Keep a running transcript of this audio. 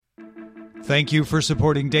Thank you for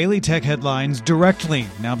supporting Daily Tech Headlines directly.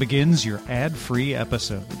 Now begins your ad-free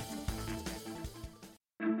episode.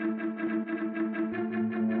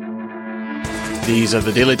 These are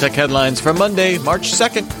the Daily Tech Headlines for Monday, March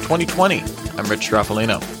 2nd, 2020. I'm Rich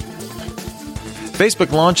Straffolino.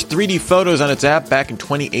 Facebook launched 3D Photos on its app back in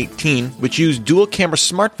 2018, which used dual-camera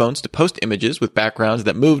smartphones to post images with backgrounds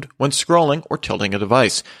that moved when scrolling or tilting a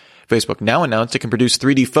device. Facebook now announced it can produce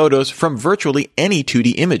 3D photos from virtually any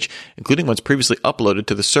 2D image, including ones previously uploaded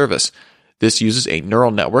to the service. This uses a neural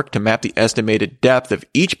network to map the estimated depth of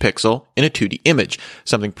each pixel in a 2D image,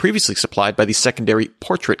 something previously supplied by the secondary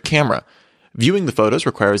portrait camera. Viewing the photos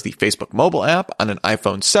requires the Facebook mobile app on an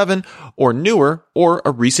iPhone 7 or newer or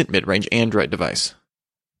a recent mid-range Android device.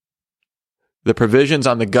 The provisions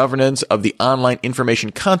on the governance of the online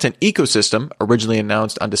information content ecosystem, originally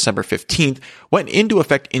announced on December 15th, went into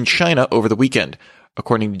effect in China over the weekend.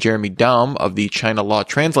 According to Jeremy Daum of the China Law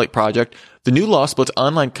Translate Project, the new law splits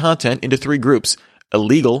online content into three groups: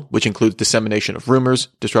 illegal, which includes dissemination of rumors,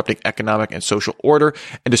 disrupting economic and social order,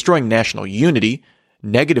 and destroying national unity;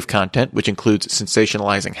 negative content, which includes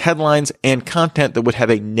sensationalizing headlines and content that would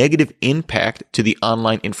have a negative impact to the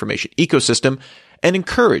online information ecosystem; and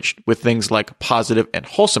encouraged, with things like positive and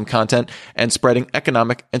wholesome content and spreading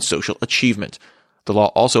economic and social achievement. The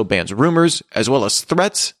law also bans rumors, as well as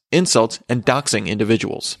threats, insults, and doxing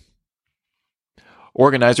individuals.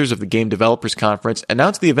 Organizers of the Game Developers Conference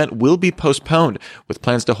announced the event will be postponed, with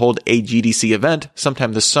plans to hold a GDC event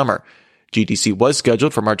sometime this summer. GDC was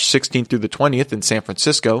scheduled for March 16th through the 20th in San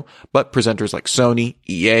Francisco, but presenters like Sony,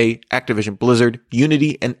 EA, Activision Blizzard,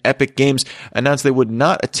 Unity, and Epic Games announced they would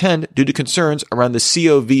not attend due to concerns around the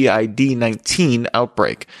COVID-19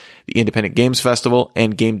 outbreak. The Independent Games Festival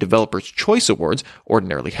and Game Developers Choice Awards,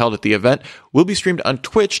 ordinarily held at the event, will be streamed on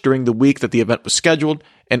Twitch during the week that the event was scheduled,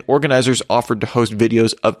 and organizers offered to host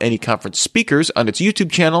videos of any conference speakers on its YouTube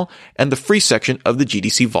channel and the free section of the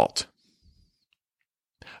GDC Vault.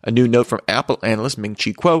 A new note from Apple analyst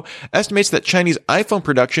Ming-Chi Kuo estimates that Chinese iPhone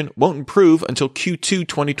production won't improve until Q2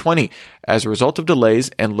 2020 as a result of delays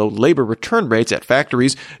and low labor return rates at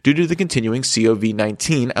factories due to the continuing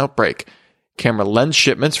COVID-19 outbreak. Camera lens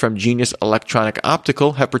shipments from Genius Electronic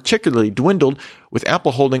Optical have particularly dwindled, with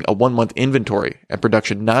Apple holding a 1-month inventory and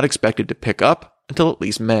production not expected to pick up until at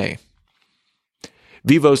least May.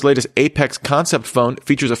 Vivo's latest Apex concept phone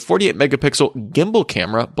features a 48-megapixel gimbal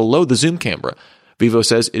camera below the zoom camera. Vivo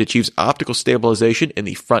says it achieves optical stabilization in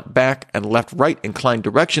the front, back, and left-right inclined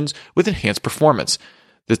directions with enhanced performance.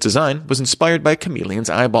 This design was inspired by a chameleon's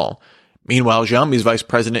eyeball. Meanwhile, Xiaomi's vice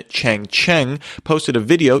president Chang Cheng posted a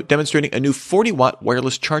video demonstrating a new 40-watt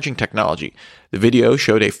wireless charging technology. The video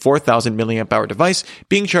showed a 4,000 mAh device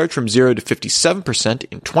being charged from 0 to 57%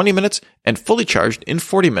 in 20 minutes and fully charged in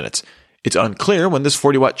 40 minutes. It's unclear when this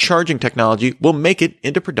 40-watt charging technology will make it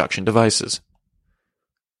into production devices.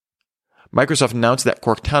 Microsoft announced that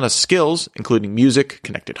Cortana skills, including music,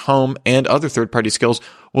 connected home, and other third-party skills,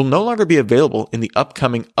 will no longer be available in the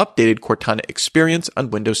upcoming updated Cortana experience on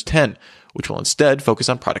Windows 10, which will instead focus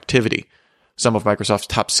on productivity. Some of Microsoft's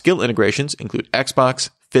top skill integrations include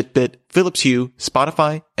Xbox, Fitbit, Philips Hue,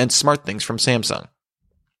 Spotify, and SmartThings from Samsung.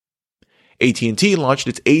 AT&T launched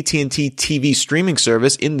its AT&T TV streaming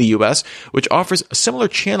service in the US, which offers a similar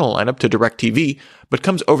channel lineup to DirecTV, but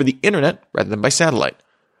comes over the internet rather than by satellite.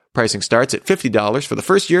 Pricing starts at $50 for the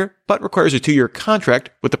first year, but requires a 2-year contract,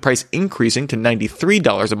 with the price increasing to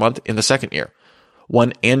 $93 a month in the second year.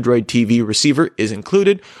 One Android TV receiver is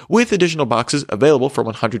included, with additional boxes available for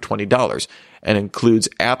 $120, and includes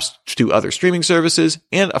apps to other streaming services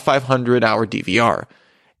and a 500-hour DVR.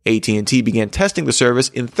 AT&T began testing the service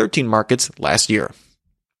in 13 markets last year.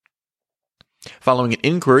 Following an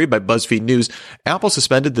inquiry by BuzzFeed News, Apple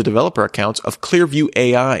suspended the developer accounts of Clearview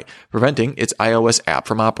AI, preventing its iOS app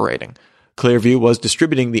from operating. Clearview was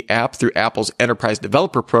distributing the app through Apple's Enterprise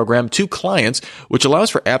Developer Program to clients, which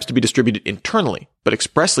allows for apps to be distributed internally, but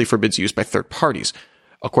expressly forbids use by third parties.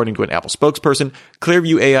 According to an Apple spokesperson,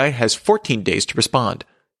 Clearview AI has 14 days to respond.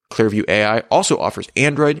 Clearview AI also offers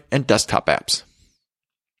Android and desktop apps.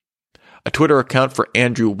 A Twitter account for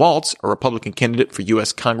Andrew Waltz, a Republican candidate for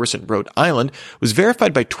U.S. Congress in Rhode Island, was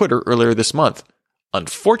verified by Twitter earlier this month.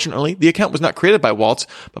 Unfortunately, the account was not created by Waltz,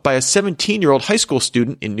 but by a 17-year-old high school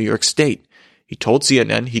student in New York State. He told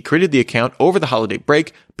CNN he created the account over the holiday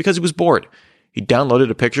break because he was bored. He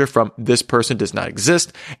downloaded a picture from This Person Does Not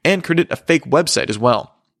Exist and created a fake website as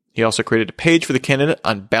well. He also created a page for the candidate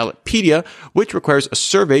on Ballotpedia, which requires a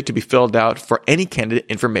survey to be filled out for any candidate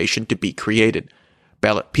information to be created.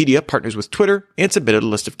 Ballotpedia partners with Twitter and submitted a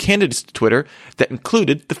list of candidates to Twitter that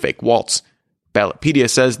included the fake Waltz. Ballotpedia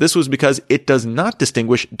says this was because it does not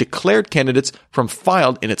distinguish declared candidates from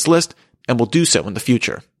filed in its list and will do so in the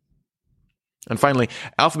future. And finally,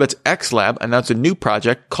 Alphabet's X Lab announced a new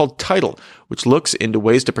project called Tidal, which looks into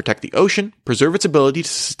ways to protect the ocean, preserve its ability to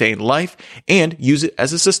sustain life, and use it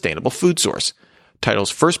as a sustainable food source.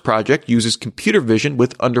 Tidal's first project uses computer vision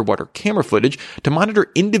with underwater camera footage to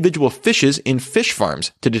monitor individual fishes in fish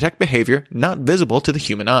farms to detect behavior not visible to the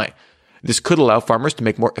human eye. This could allow farmers to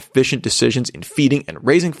make more efficient decisions in feeding and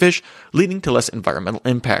raising fish, leading to less environmental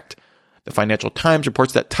impact. The Financial Times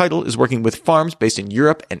reports that Tidal is working with farms based in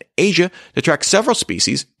Europe and Asia to track several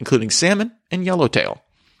species, including salmon and yellowtail.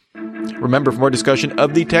 Remember, for more discussion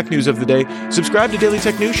of the tech news of the day, subscribe to Daily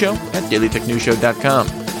Tech News Show at dailytechnewsshow.com.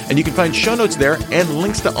 And you can find show notes there and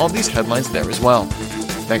links to all these headlines there as well.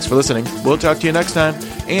 Thanks for listening. We'll talk to you next time.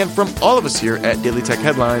 And from all of us here at Daily Tech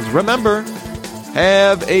Headlines, remember,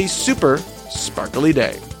 have a super sparkly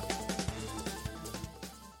day.